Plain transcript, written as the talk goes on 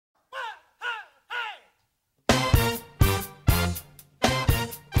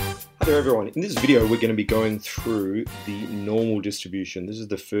Hi there everyone, in this video we're going to be going through the normal distribution. This is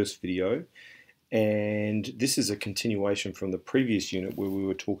the first video and this is a continuation from the previous unit where we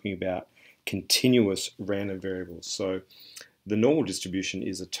were talking about continuous random variables. So the normal distribution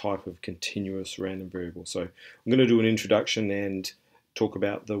is a type of continuous random variable. So I'm going to do an introduction and talk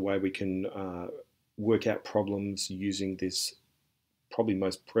about the way we can work out problems using this probably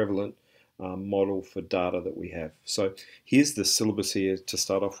most prevalent model for data that we have. So here's the syllabus here to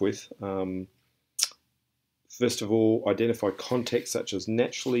start off with. First of all, identify contexts such as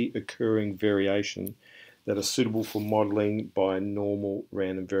naturally occurring variation that are suitable for modeling by normal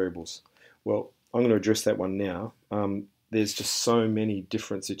random variables. Well, I'm going to address that one now. There's just so many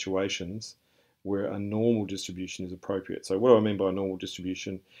different situations where a normal distribution is appropriate. So what do I mean by a normal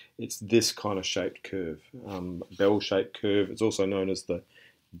distribution? It's this kind of shaped curve, bell-shaped curve. It's also known as the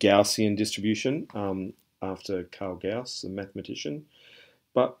Gaussian distribution after Carl Gauss, a mathematician.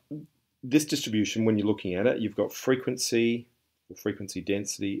 But this distribution, when you're looking at it, you've got frequency or frequency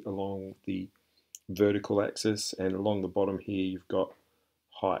density along the vertical axis, and along the bottom here you've got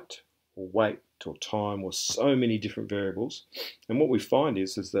height or weight or time or so many different variables. And what we find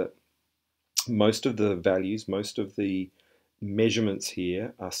is that most of the values, most of the measurements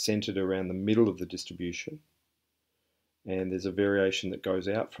here are centered around the middle of the distribution. And there's a variation that goes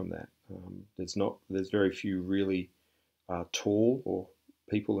out from that. There's very few really tall or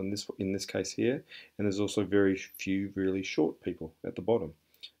people in this case here, and there's also very few really short people at the bottom.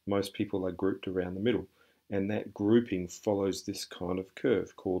 Most people are grouped around the middle, and that grouping follows this kind of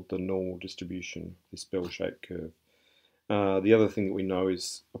curve called the normal distribution, this bell-shaped curve. The other thing that we know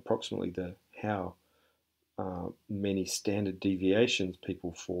is approximately how many standard deviations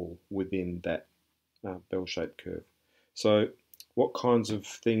people fall within that bell-shaped curve. So what kinds of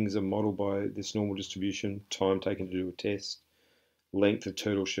things are modeled by this normal distribution? Time taken to do a test, length of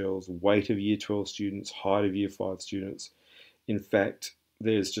turtle shells, weight of year 12 students, height of year 5 students. In fact,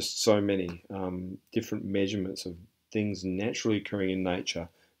 there's just so many different measurements of things naturally occurring in nature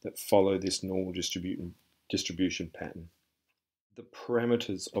that follow this normal distribution pattern. The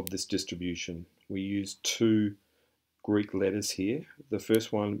parameters of this distribution, we use two Greek letters here. The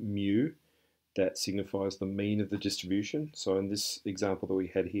first one, mu, that signifies the mean of the distribution. So in this example that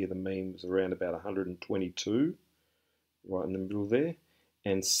we had here, the mean was around about 122, right in the middle there,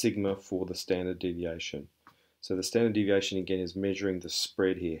 and sigma for the standard deviation. So the standard deviation again is measuring the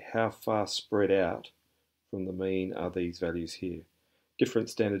spread here. How far spread out from the mean are these values here? Different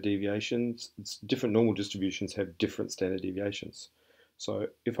standard deviations, different normal distributions have different standard deviations. So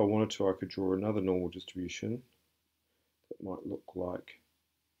if I wanted to, I could draw another normal distribution that might look like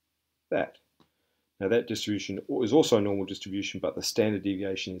that. Now that distribution is also a normal distribution, but the standard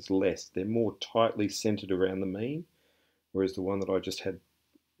deviation is less. They're more tightly centered around the mean, whereas the one that I just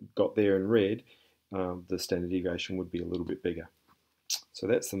got there in red, the standard deviation would be a little bit bigger. So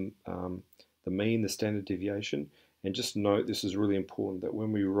that's the mean, the standard deviation. And just note, this is really important, that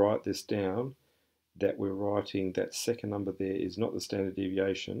when we write this down, that we're writing that second number there is not the standard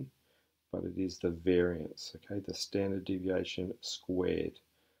deviation, but it is the variance, okay, the standard deviation squared,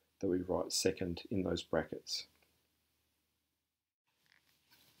 that we write second in those brackets.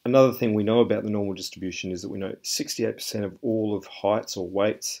 Another thing we know about the normal distribution is that we know 68% of all of heights or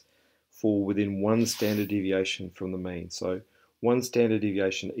weights fall within one standard deviation from the mean. So one standard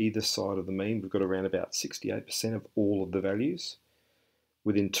deviation either side of the mean, we've got around about 68% of all of the values.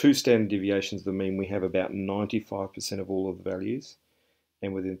 Within two standard deviations of the mean, we have about 95% of all of the values.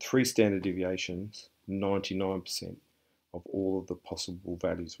 And within three standard deviations, 99% of all of the possible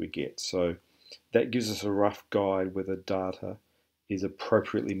values we get. So that gives us a rough guide whether data is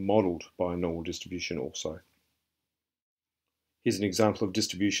appropriately modeled by a normal distribution also. Here's an example of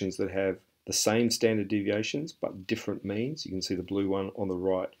distributions that have the same standard deviations but different means. You can see the blue one on the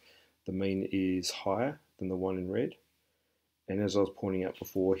right, the mean is higher than the one in red. And as I was pointing out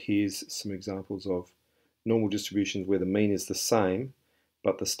before, here's some examples of normal distributions where the mean is the same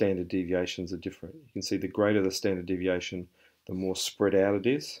but the standard deviations are different. You can see the greater the standard deviation, the more spread out it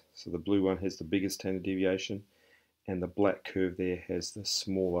is. So the blue one has the biggest standard deviation, and the black curve there has the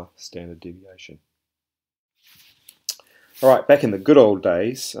smaller standard deviation. All right, back in the good old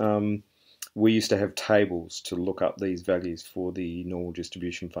days, we used to have tables to look up these values for the normal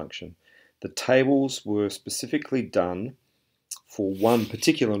distribution function. The tables were specifically done for one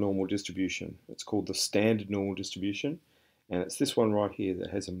particular normal distribution. It's called the standard normal distribution. And it's this one right here that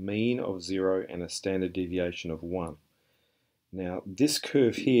has a mean of 0 and a standard deviation of 1. Now this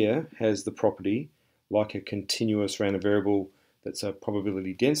curve here has the property, like a continuous random variable that's a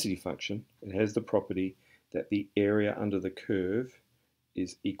probability density function, it has the property that the area under the curve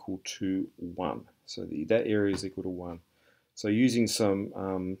is equal to 1. So that area is equal to 1. So using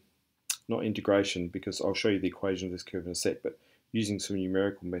some, not integration, because I'll show you the equation of this curve in a sec, but using some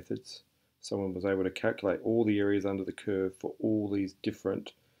numerical methods, someone was able to calculate all the areas under the curve for all these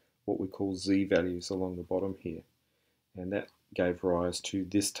different, what we call z values along the bottom here. And that gave rise to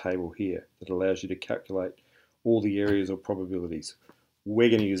this table here that allows you to calculate all the areas or probabilities. We're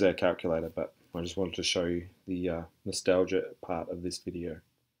going to use our calculator, but I just wanted to show you the nostalgia part of this video.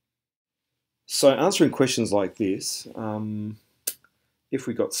 So answering questions like this, if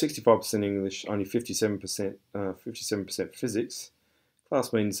we got 65% English, only 57% physics,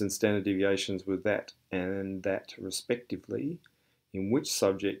 class means and standard deviations were that and that respectively, in which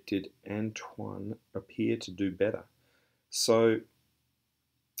subject did Antoine appear to do better? So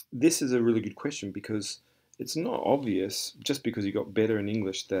this is a really good question, because it's not obvious just because he got better in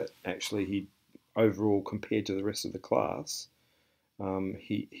English that actually he overall, compared to the rest of the class,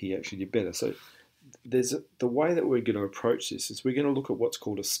 he actually did better. So the way that we're going to approach this is we're going to look at what's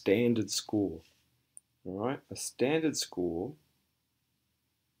called a standard score. All right, a standard score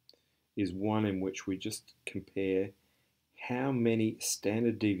is one in which we just compare how many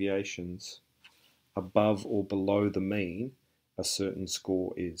standard deviations above or below the mean a certain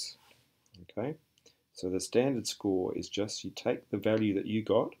score is. Okay, so the standard score is just you take the value that you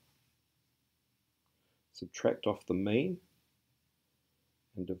got, subtract off the mean,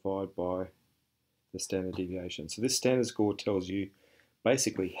 and divide by the standard deviation. So this standard score tells you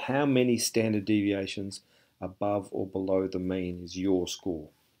basically how many standard deviations above or below the mean is your score.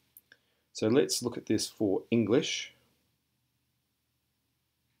 So let's look at this for English.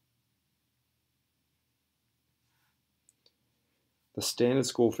 The standard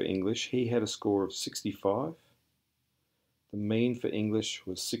score for English, he had a score of 65. The mean for English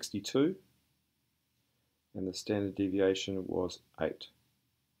was 62. And the standard deviation was 8.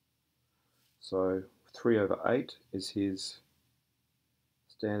 So 3 over 8 is his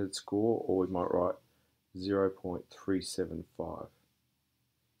standard score, or we might write 0.375.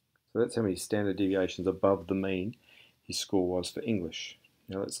 So that's how many standard deviations above the mean his score was for English.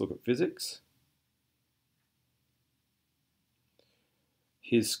 Now let's look at physics.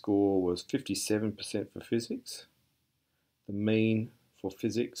 His score was 57% for physics. The mean for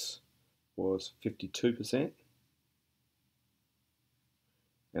physics was 52%.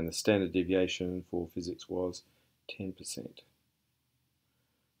 And the standard deviation for physics was 10%.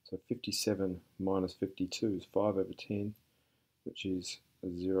 So 57 minus 52 is 5 over 10, which is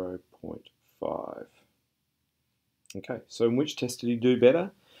 0.5. Okay, so in which test did he do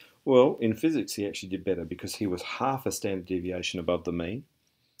better? Well, in physics he actually did better because he was half a standard deviation above the mean,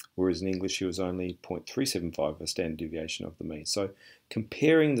 whereas in English he was only 0.375 a standard deviation of the mean. So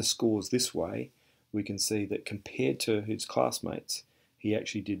comparing the scores this way, we can see that compared to his classmates, he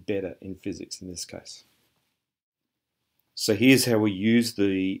actually did better in physics in this case. So here's how we use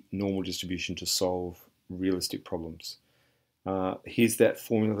the normal distribution to solve realistic problems. Here's that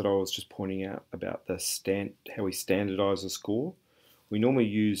formula that I was just pointing out about how we standardize a score. We normally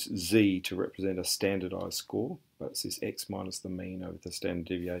use z to represent a standardized score, but it's this x minus the mean over the standard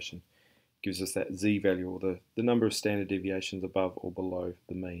deviation. It gives us that z value, or the number of standard deviations above or below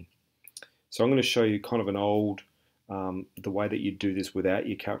the mean. So I'm going to show you kind of an old, the way that you do this without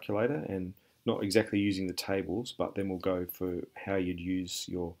your calculator, and not exactly using the tables, but then we'll go for how you'd use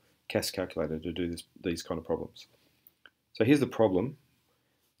your CAS calculator to do these kind of problems. So here's the problem.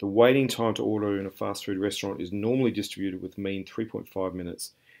 The waiting time to order in a fast food restaurant is normally distributed with mean 3.5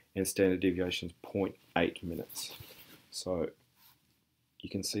 minutes and standard deviations 0.8 minutes. So you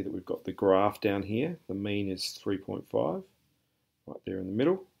can see that we've got the graph down here. The mean is 3.5, right there in the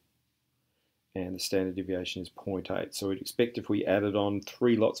middle, and the standard deviation is 0.8. So we'd expect if we added on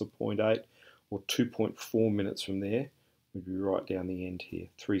 3 lots of 0.8 or 2.4 minutes from there, we'd be right down the end here.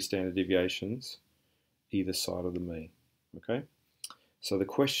 3 standard deviations either side of the mean. Okay, so the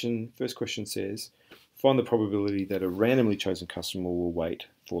first question says, find the probability that a randomly chosen customer will wait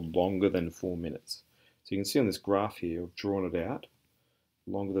for longer than 4 minutes. So you can see on this graph here, I've drawn it out.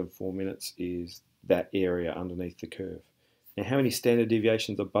 Longer than 4 minutes is that area underneath the curve. Now, how many standard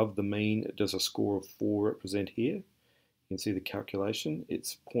deviations above the mean does a score of 4 represent here? You can see the calculation.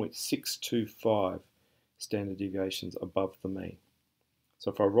 It's 0.625 standard deviations above the mean.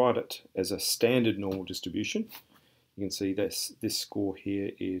 So if I write it as a standard normal distribution, you can see this score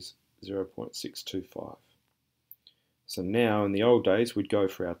here is 0.625. So now, in the old days, we'd go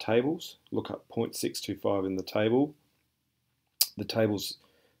for our tables, look up 0.625 in the table. The tables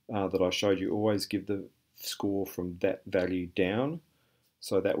that I showed you always give the score from that value down.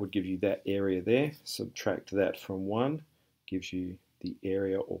 So that would give you that area there. Subtract that from 1, gives you the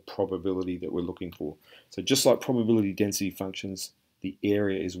area or probability that we're looking for. So just like probability density functions, the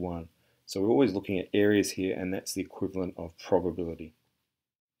area is 1. So we're always looking at areas here, and that's the equivalent of probability.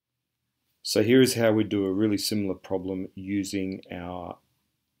 So here is how we do a really similar problem using our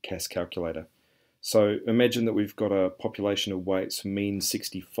CAS calculator. So imagine that we've got a population of weights, mean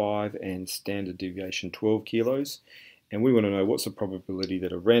 65 and standard deviation 12 kilos, and we want to know what's the probability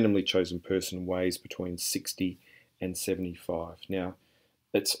that a randomly chosen person weighs between 60 and 75. Now,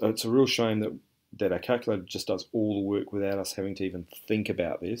 it's a real shame that our calculator just does all the work without us having to even think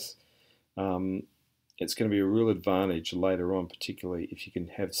about this. It's going to be a real advantage later on, particularly if you can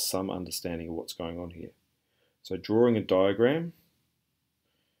have some understanding of what's going on here. So drawing a diagram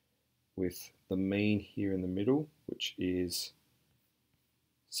with the mean here in the middle, which is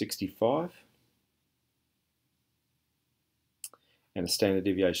 65, and a standard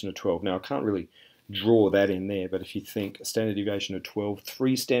deviation of 12. Now I can't really draw that in there, but if you think a standard deviation of 12,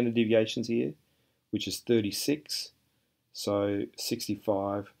 3 standard deviations here, which is 36, so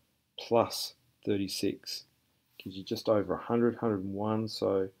 65 plus 36 gives you just over 100, 101,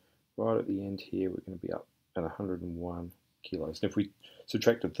 so right at the end here we're going to be up at 101 kilos. And if we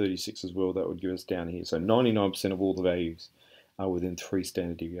subtracted 36 as well, that would give us down here. So 99% of all the values are within 3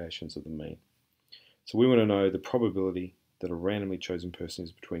 standard deviations of the mean. So we want to know the probability that a randomly chosen person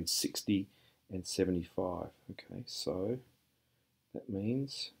is between 60 and 75. Okay, so that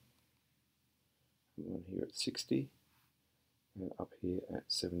means one here at 60 and up here at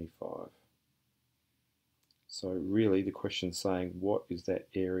 75. So really the question's saying what is that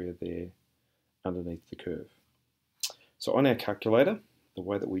area there underneath the curve. So on our calculator, the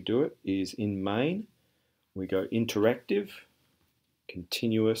way that we do it is in main, we go interactive,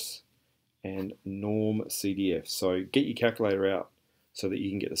 continuous, and norm CDF. So get your calculator out so that you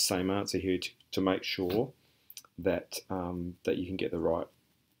can get the same answer here to make sure that, that you can get the right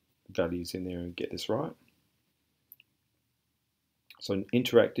values in there and get this right. So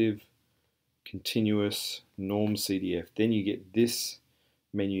interactive, continuous, norm CDF. Then you get this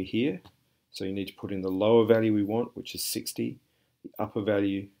menu here. So you need to put in the lower value we want, which is 60, the upper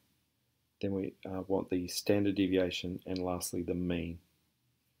value, then we want the standard deviation, and lastly the mean.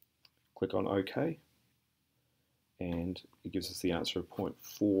 Click on OK, and it gives us the answer of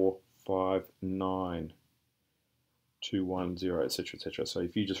 0.459210, etc., etc. So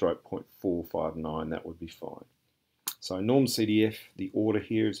if you just wrote 0.459, that would be fine. So norm CDF, the order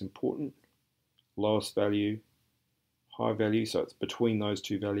here is important. Lowest value, high value, so it's between those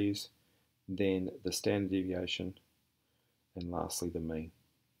two values, then the standard deviation, and lastly the mean.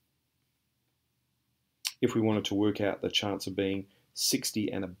 If we wanted to work out the chance of being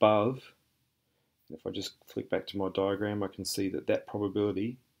 60 and above, if I just flick back to my diagram, I can see that that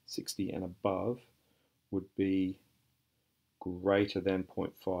probability, 60 and above, would be greater than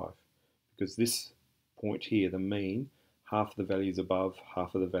 0.5, because this point here, the mean, half of the values above,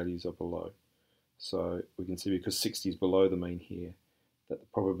 half of the values are below. So we can see because 60 is below the mean here, that the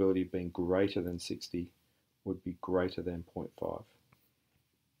probability of being greater than 60 would be greater than 0.5.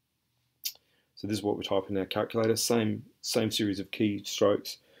 So this is what we type in our calculator. Same series of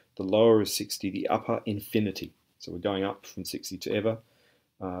keystrokes. The lower is 60, the upper infinity. So we're going up from 60 to ever.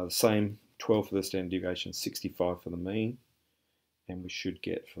 The same 12 for the standard deviation, 65 for the mean. And we should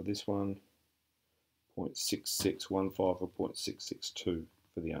get for this one 0.6615 or 0.662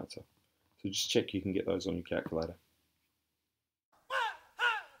 for the answer. So just check you can get those on your calculator.